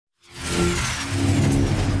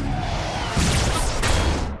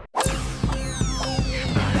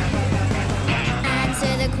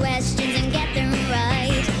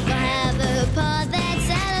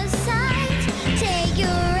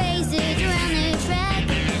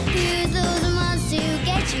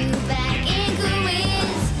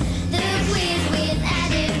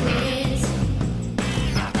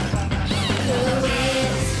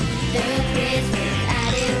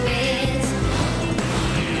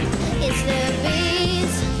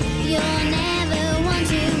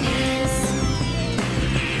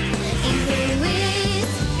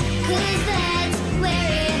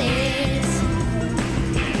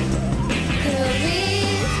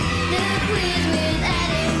with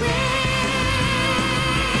Eddie Whizz.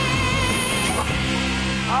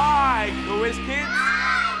 Hi, Kerwhizz kids.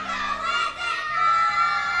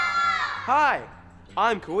 Hi,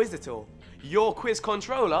 I'm Kerwhizz, your quiz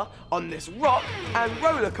controller on this rock and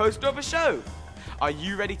roller coaster of a show. Are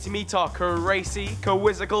you ready to meet our crazy,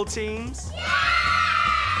 Kerwhizzical teams? Yeah!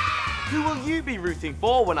 Who will you be rooting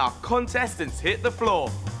for when our contestants hit the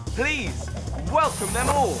floor? Please, welcome them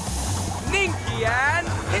all. Ninki and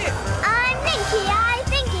Pip. I'm Ninki, I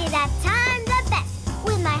think that I'm the best.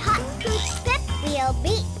 With my hot scooch Pip, we'll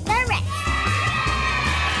beat the rest.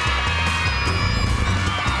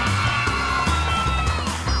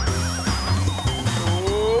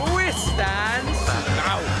 Whizz and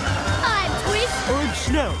Snout. I'm Whizz. I'm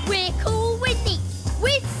Snout. We're cool with neat,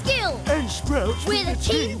 with skill. And Sprouts. We're the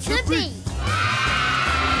team to beat.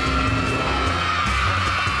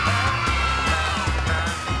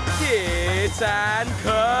 Kit and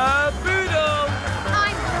Caboodle.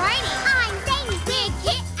 I'm Briny. I'm Zany. We're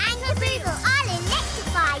Kit and Caboodle. I'll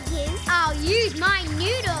electrify you. I'll use my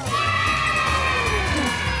noodle.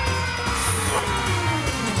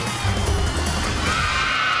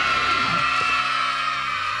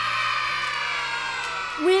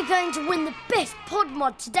 We're going to win the best pod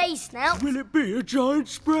mod today, Snout. Will it be a giant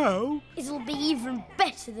sprout? It'll be even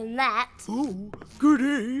better than that. Oh,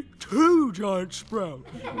 goody. 2 giant sprouts.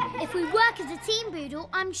 If we work as a team, Boodle,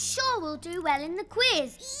 I'm sure we'll do well in the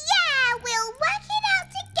quiz. Yeah, we'll work it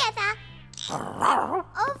out together.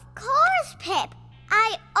 Of course, Pip.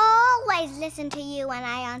 I always listen to you when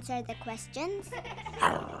I answer the questions.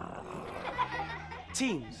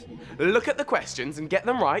 Teams, look at the questions and get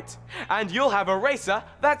them right, and you'll have a racer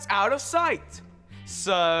that's out of sight.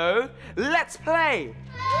 So, let's play.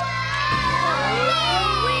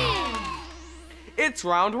 It's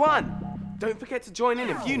round 1. Don't forget to join in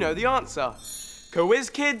if you know the answer. Kerwhizz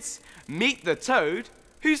kids, meet the toad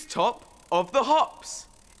who's top of the hops.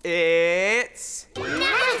 It's...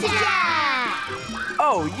 Natterjack!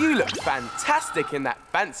 Oh, you look fantastic in that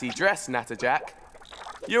fancy dress, Natterjack.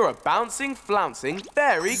 You're a bouncing, flouncing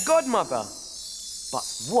fairy godmother. But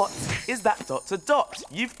what is that dot to dot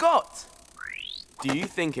you've got? Do you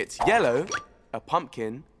think it's yellow, a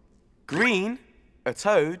pumpkin, green, a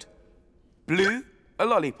toad, blue, a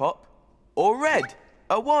lollipop, or red,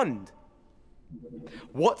 a wand?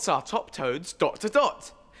 What's our top toad's dot to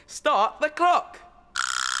dot? Start the clock.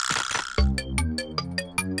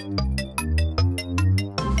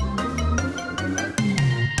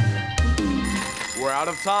 We're out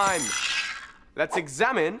of time. Let's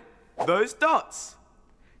examine those dots.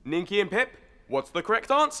 Ninki and Pip, what's the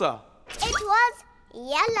correct answer? It was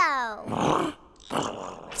yellow.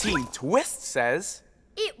 Team Twist says...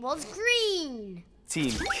 It was green.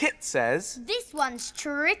 Team Kit says... This one's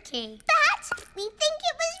tricky. But we think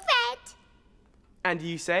it was red. And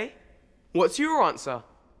you say? What's your answer?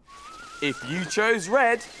 If you chose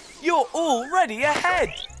red, you're already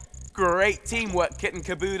ahead. Great teamwork, Kit and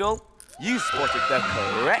Caboodle. You spotted the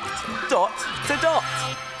correct dot to dot.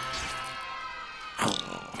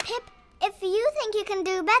 Pip, if you think you can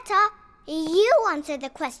do better, you answer the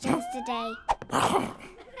questions today.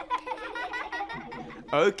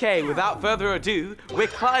 Okay, without further ado, we're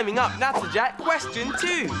climbing up Natterjack question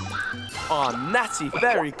 2. Our natty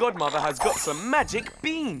fairy godmother has got some magic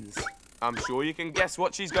beans. I'm sure you can guess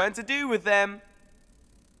what she's going to do with them.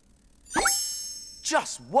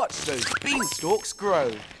 Just watch those beanstalks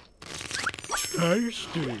grow.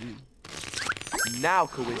 Tasty. Now,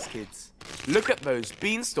 Kerwhizz kids, look at those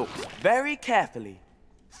beanstalks very carefully.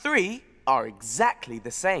 3 are exactly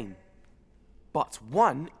the same, but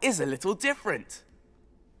 1 is a little different.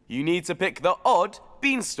 You need to pick the odd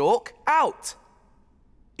beanstalk out.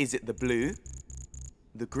 Is it the blue,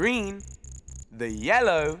 the green, the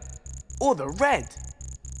yellow, or the red?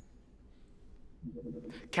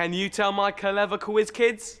 Can you tell my clever Kerwhizz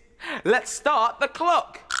kids? Let's start the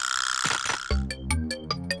clock.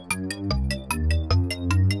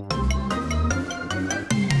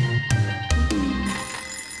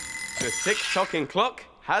 The tick-tocking clock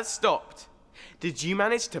has stopped. Did you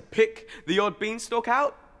manage to pick the odd beanstalk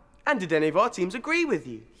out? And did any of our teams agree with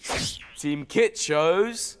you? Team Kit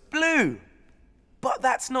chose blue. But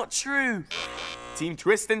that's not true. Team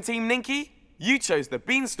Twist and Team Ninki, you chose the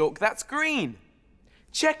beanstalk that's green.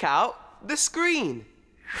 Check out the screen.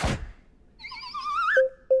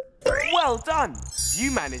 Well done.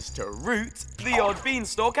 You managed to root the odd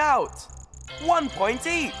beanstalk out. 1 point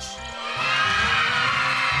each.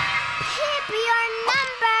 Pip, you're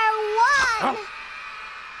number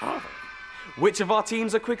 1. Which of our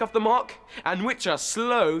teams are quick off the mark and which are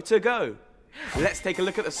slow to go? Let's take a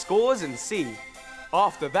look at the scores and see.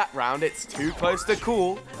 After that round, it's too close to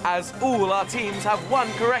call, as all our teams have one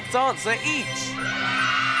correct answer each.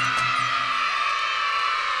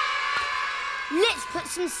 Let's put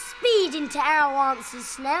some speed into our answers,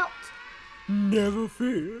 Snout. Never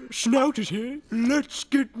fear. Snout is here. Let's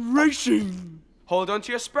get racing. Hold on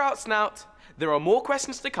to your sprout, Snout. There are more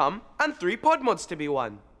questions to come and 3 pod mods to be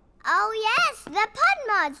won. Oh yes, the pod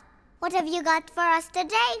mods. What have you got for us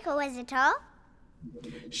today, Kerwhizz?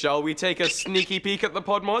 Shall we take a sneaky peek at the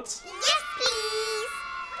pod mods? Yes, please.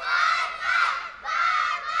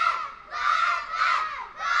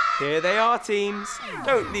 Here they are, teams.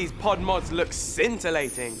 Don't these pod mods look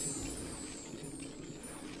scintillating?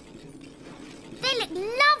 They look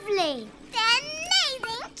lovely. They're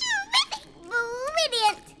amazing, terrific,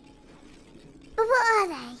 brilliant. But what are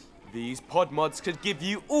they? These pod mods could give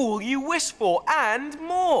you all you wish for and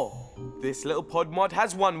more. This little pod mod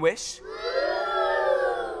has 1 wish.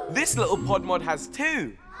 This little pod mod has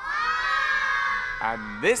 2.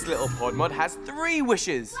 And this little pod mod has 3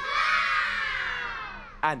 wishes.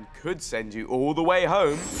 And could send you all the way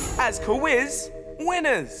home as Kerwhizz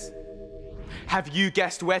winners. Have you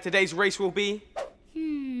guessed where today's race will be?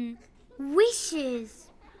 Wishes.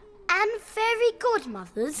 And fairy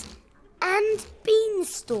godmothers. And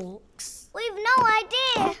beanstalks. We've no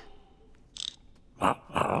idea.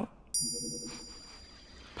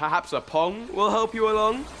 Perhaps a pong will help you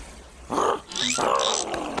along?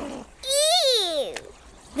 Ew.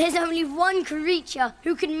 There's only one creature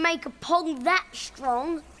who can make a pong that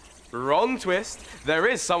strong. Wrong twist. There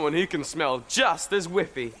is someone who can smell just as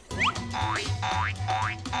whiffy.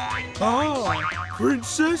 Ah,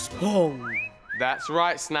 Princess Pong. That's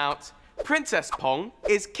right, Snout. Princess Pong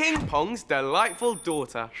is King Pong's delightful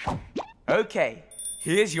daughter. Okay,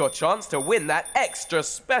 here's your chance to win that extra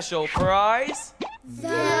special prize.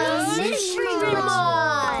 The mystery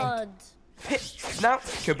mod. Pip, Snout,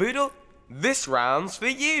 Caboodle, this round's for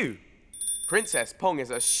you. Princess Pong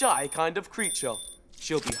is a shy kind of creature.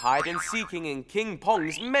 She'll be hide-and-seeking in King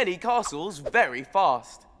Pong's many castles very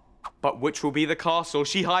fast. But which will be the castle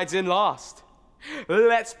she hides in last?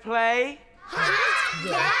 Let's play...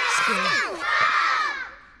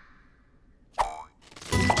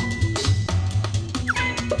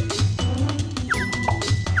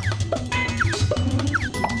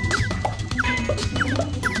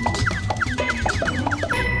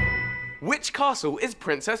 Which castle is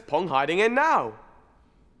Princess Pong hiding in now?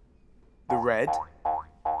 The red,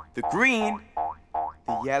 the green,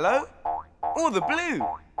 the yellow, or the blue?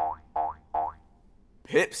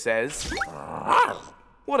 Pip says...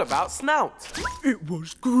 What about Snout? It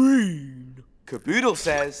was green. Caboodle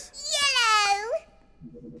says... Yellow.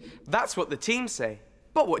 That's what the teams say.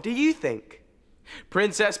 But what do you think?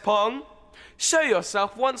 Princess Pong, show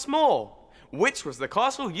yourself once more. Which was the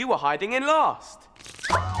castle you were hiding in last?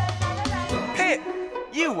 Pip,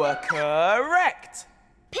 you were correct.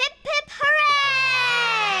 Pip, pip, hooray!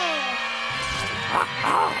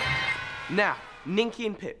 Now, Ninki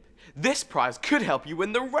and Pip, this prize could help you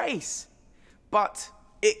win the race. But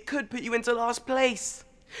it could put you into last place.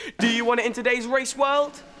 Do you want it in today's race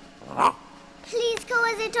world? Please,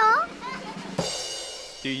 Kerwhizz.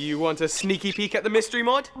 Do you want a sneaky peek at the mystery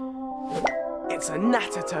mod? It's a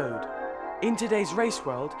natter toad. In today's race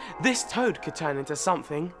world, this toad could turn into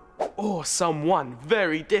something or someone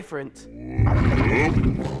very different.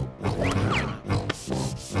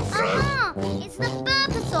 Aha! It's the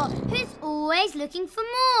Burpasaur who's always looking for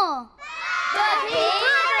more.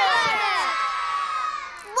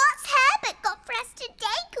 What's Herbert got for us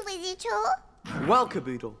today, Kerwhizz? Well,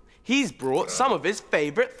 Caboodle, he's brought some of his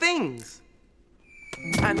favourite things.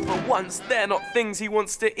 And for once, they're not things he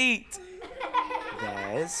wants to eat.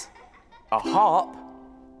 There's a harp,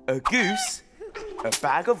 a goose, a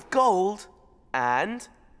bag of gold, and...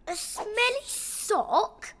 A smelly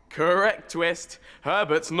sock? Correct, Twist.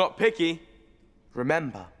 Herbert's not picky.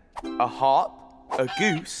 Remember, a harp, a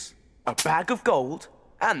goose, a bag of gold,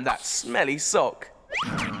 and that smelly sock.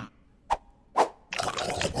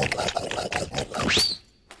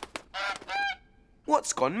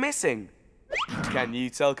 What's gone missing? Can you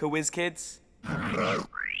tell, Kerwhizz kids?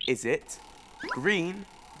 Is it green,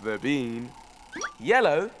 the bean,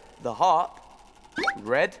 yellow, the harp,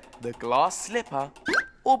 red, the glass slipper,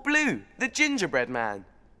 or blue, the gingerbread man?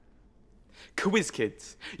 Kerwhizz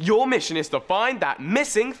kids, your mission is to find that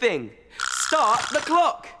missing thing. Start the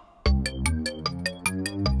clock.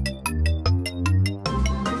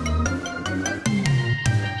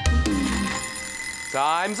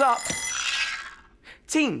 Time's up.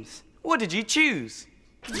 Teams, what did you choose?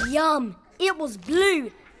 Yum! It was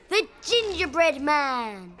blue, the gingerbread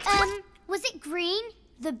man. Was it green,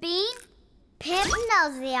 the bean, Pip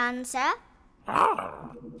knows the answer.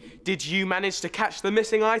 Did you manage to catch the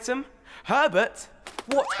missing item? Herbert,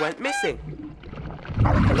 what went missing?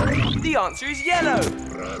 The answer is yellow.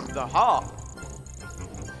 The harp.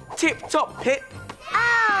 Tip-top, Pip.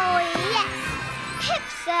 Oh, yes.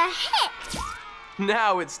 Pip's a hit.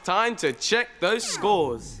 Now it's time to check those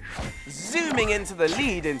scores. Zooming into the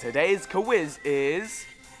lead in today's quiz is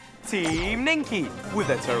Team Ninki with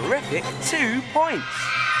a terrific 2 points.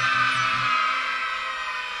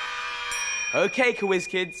 Okay, quiz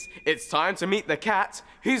kids, it's time to meet the cat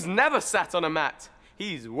who's never sat on a mat.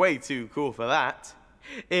 He's way too cool for that.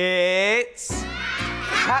 It's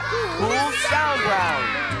Cat Cool Sound Round.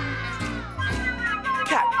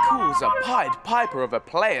 Cat Cool's a Pied Piper of a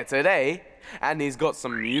player today, and he's got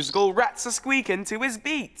some musical rats a-squeaking to his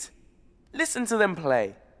beat. Listen to them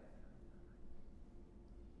play.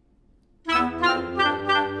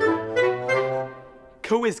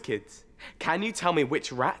 Quiz kids, can you tell me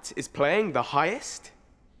which rat is playing the highest?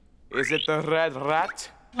 Is it the red rat?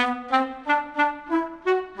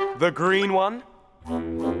 The green one?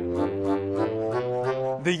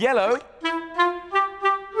 The yellow?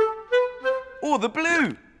 Or the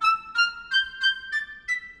blue?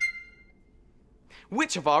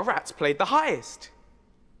 Which of our rats played the highest?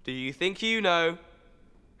 Do you think you know?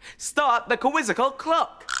 Start the quizzical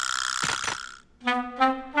clock!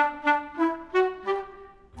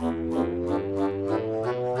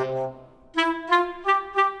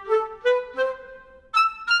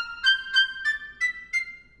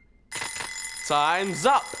 Time's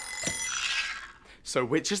up! So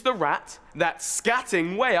which is the rat that's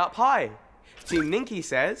scatting way up high? Team Ninki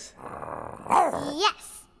says...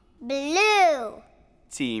 Yes, blue.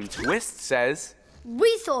 Team Twist says...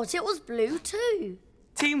 We thought it was blue too.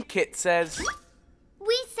 Team Kit says...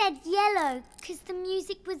 We said yellow because the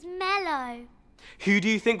music was mellow. Who do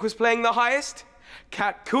you think was playing the highest?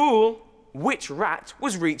 Cat Cool. Which rat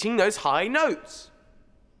was reaching those high notes?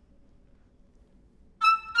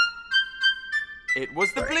 It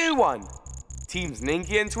was the blue one. Teams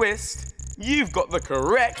Ninki and Twist, you've got the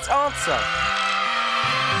correct answer.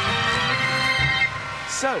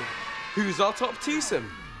 So, who's our top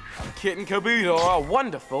twosome? Kit and Caboodle are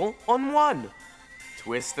wonderful on 1.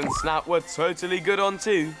 Twist and Snout were totally good on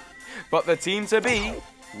 2. But the team to be,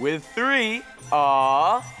 with 3,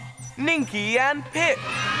 are Ninki and Pip.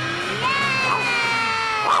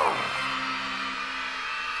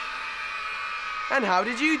 And how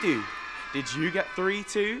did you do? Did you get 3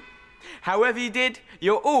 too? However you did,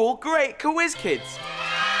 you're all great quiz kids.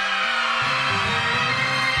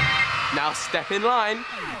 Now step in line.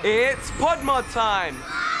 It's Pod Mod time.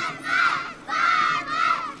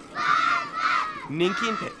 Ninki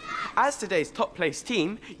and Pip, as today's top place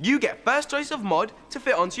team, you get first choice of mod to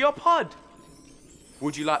fit onto your pod.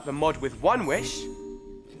 Would you like the mod with 1 wish,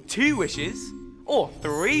 2 wishes, or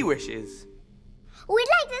 3 wishes? We'd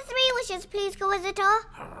like the 3 wishes, please,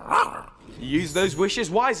 Quizzitor. Use those wishes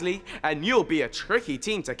wisely, and you'll be a tricky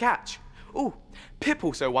team to catch. Ooh, Pip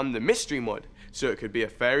also won the mystery mod, so it could be a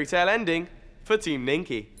fairy tale ending for Team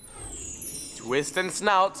Ninki. Twist and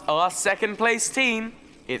Snout are our second place team.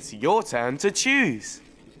 It's your turn to choose.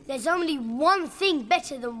 There's only one thing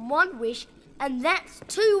better than 1 wish, and that's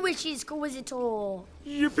 2 wishes, Quizzitor.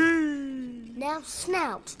 Yippee! Now,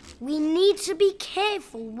 Snout, we need to be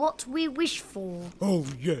careful what we wish for. Oh,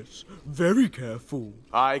 yes, very careful.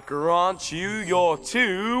 I grant you your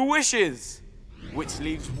 2 wishes, which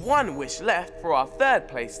leaves 1 wish left for our third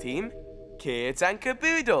place team, Kit and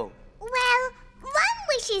Caboodle. Well, 1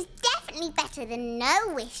 wish is definitely better than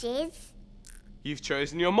no wishes. You've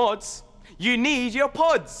chosen your mods. You need your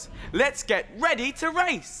pods. Let's get ready to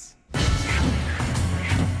race.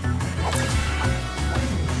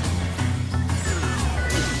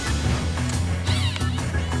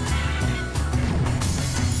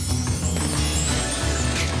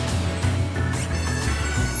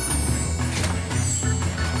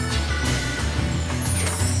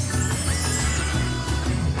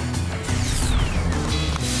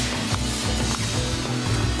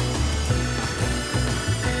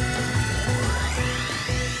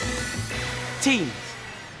 Teams,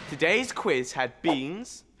 today's quiz had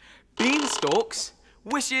beans, beanstalks,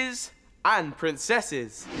 wishes, and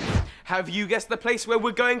princesses. Have you guessed the place where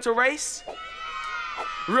we're going to race?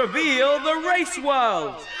 Reveal the race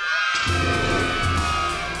world!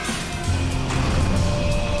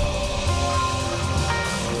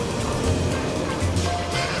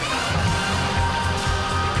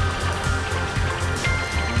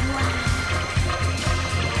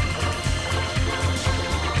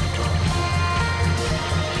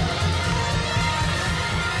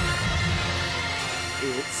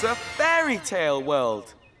 It's a fairy fairy tale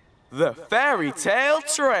world. The Fairy Tale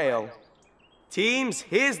Trail. Teams,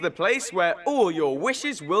 here's the place where all your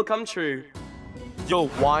wishes will come true. You'll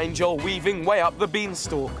wind your weaving way up the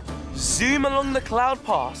beanstalk, zoom along the cloud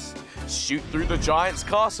pass, shoot through the giant's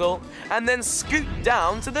castle, and then scoot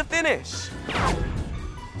down to the finish.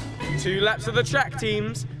 2 laps of the track,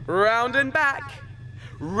 teams, round and back.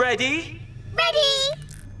 Ready? Ready!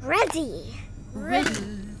 Ready!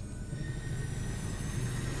 Ready.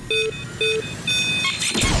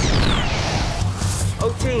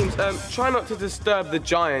 Oh, teams, try not to disturb the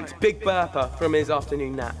giant, Big Burper, from his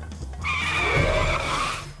afternoon nap.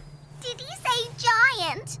 Did he say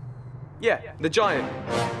giant? Yeah, the giant.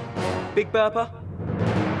 Big Burper,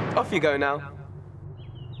 off you go now.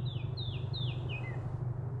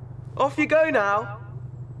 Off you go now.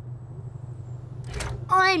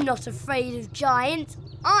 I'm not afraid of giants.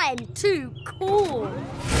 I'm too cool.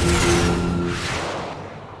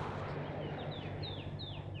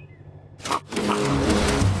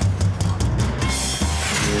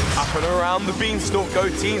 Up and around the beanstalk go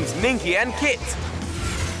teams Ninki and Kit.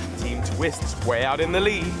 Team Twist's way out in the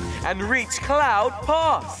lead and reach Cloud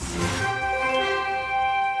Pass.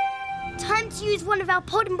 Time to use one of our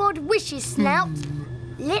pod and bod wishes, Snout.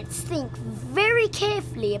 Let's think very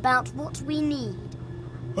carefully about what we need.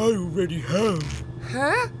 I already have.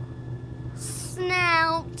 Huh?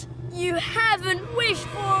 Snout, you haven't wished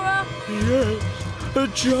for a... Yes, a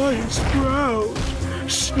giant sprout.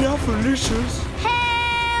 Snuffalicious.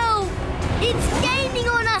 Help! It's gaining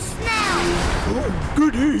on us now! Oh,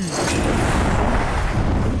 goody.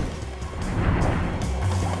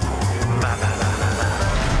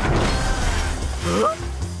 Huh?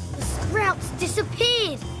 The sprouts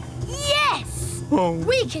disappeared. Yes! Oh.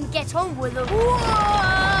 We can get on with it. Whoa!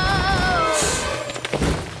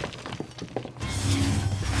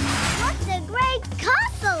 What a great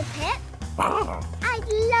castle, Pip! I'd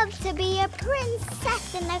love to be a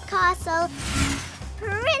princess in a castle.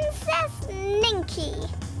 Princess Ninki.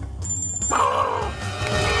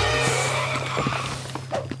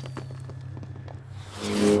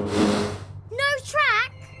 No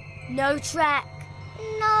track? No track.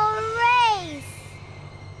 No race.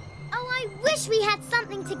 Oh, I wish we had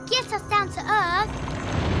something to get us down to Earth.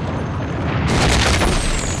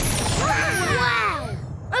 Wow!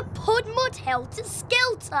 A pod mod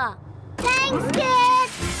helter-skelter. Thanks,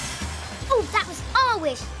 kids. Oh, that was our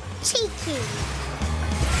wish. Cheeky.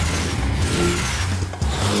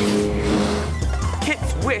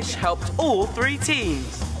 Kit's wish helped all 3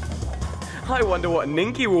 teams. I wonder what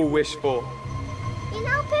Ninki will wish for. You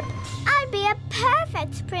know, Pip, I'd be a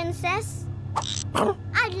perfect princess.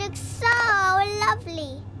 I'd look so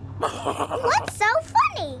lovely. What's so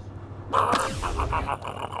funny?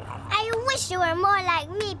 I wish you were more like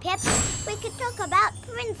me, Pip. We could talk about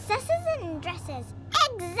princesses and dresses.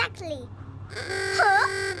 Exactly. Huh?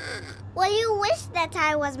 Well, you wish that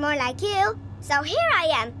I was more like you. So here I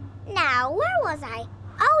am. Now, where was I?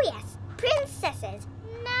 Oh, yes. Princesses.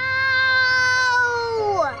 No!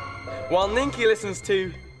 While Ninki listens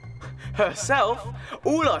to herself,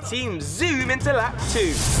 all our teams zoom into lap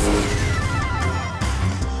 2.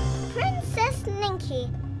 Princess Ninki.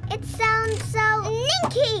 It sounds so...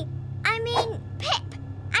 Ninki! I mean, Pip.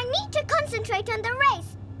 I need to concentrate on the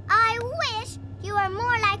race. I wish you were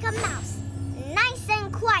more like a mouse. Nice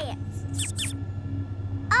and quiet.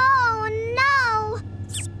 Oh, no!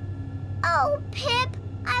 Oh, Pip.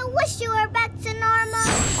 I wish you were back to normal.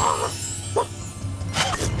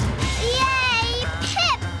 Yay,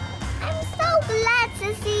 Pip! I'm so glad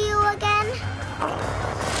to see you again.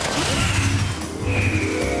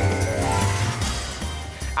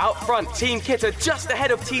 Out front, Team Kit are just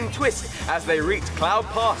ahead of Team Twist as they reach Cloud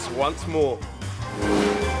Pass once more.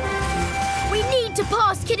 We need to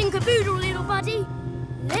pass Kid and Caboodle, little buddy.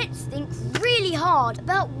 Let's think really hard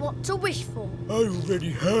about what to wish for. I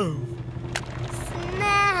already have.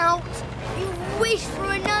 Snout, you've wished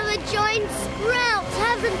for another giant sprout,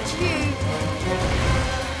 haven't you?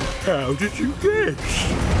 How did you guess?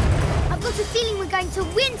 I've got a feeling we're going to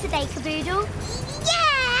win today, Caboodle.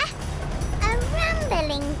 Yeah! A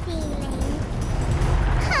rumbling feeling.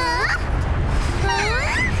 Huh? Huh?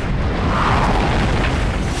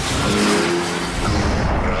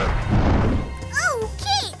 Oh,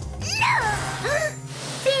 Kate, look!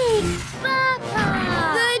 Big Papa!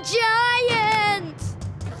 The giant!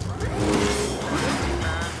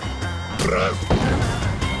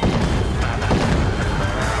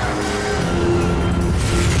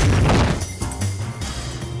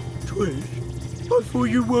 Twist, I thought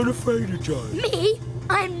you weren't afraid of giants. Me?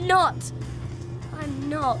 I'm not. I'm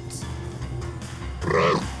not.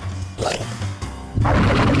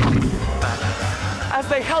 As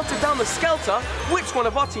they helter down the skelter, which one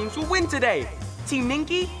of our teams will win today? Team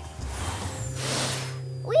Ninki?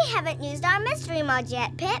 We haven't used our mystery mod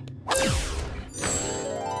yet, Pip.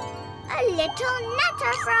 A little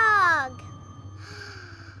natter frog.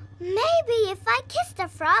 Maybe if I kissed a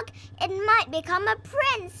frog, it might become a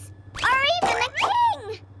prince. Or even a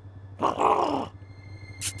king.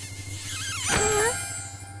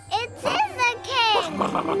 It is a king.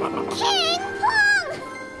 King Pong!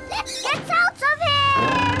 Let's get out of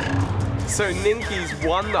here! So Ninki's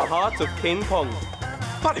won the heart of King Pong.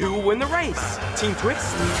 But who will win the race? Team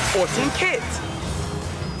Twist or Team Kit?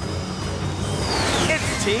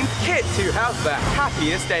 It's Team Kit who has the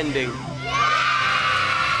happiest ending.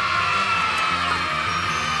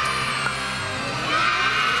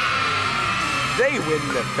 They win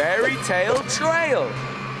the fairy tale trail.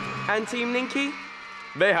 And Team Ninki?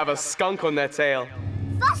 They have a skunk on their tail.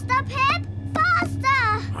 Faster, Pip!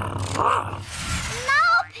 Faster! No,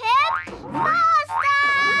 Pip! Faster!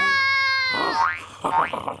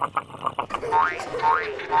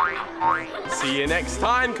 See you next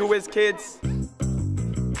time, Kerwhizz kids.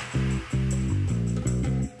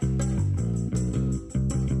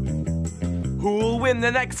 Who'll win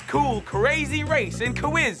the next cool, crazy race in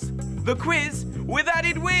Kerwhizz? The quiz with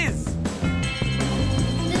added whiz.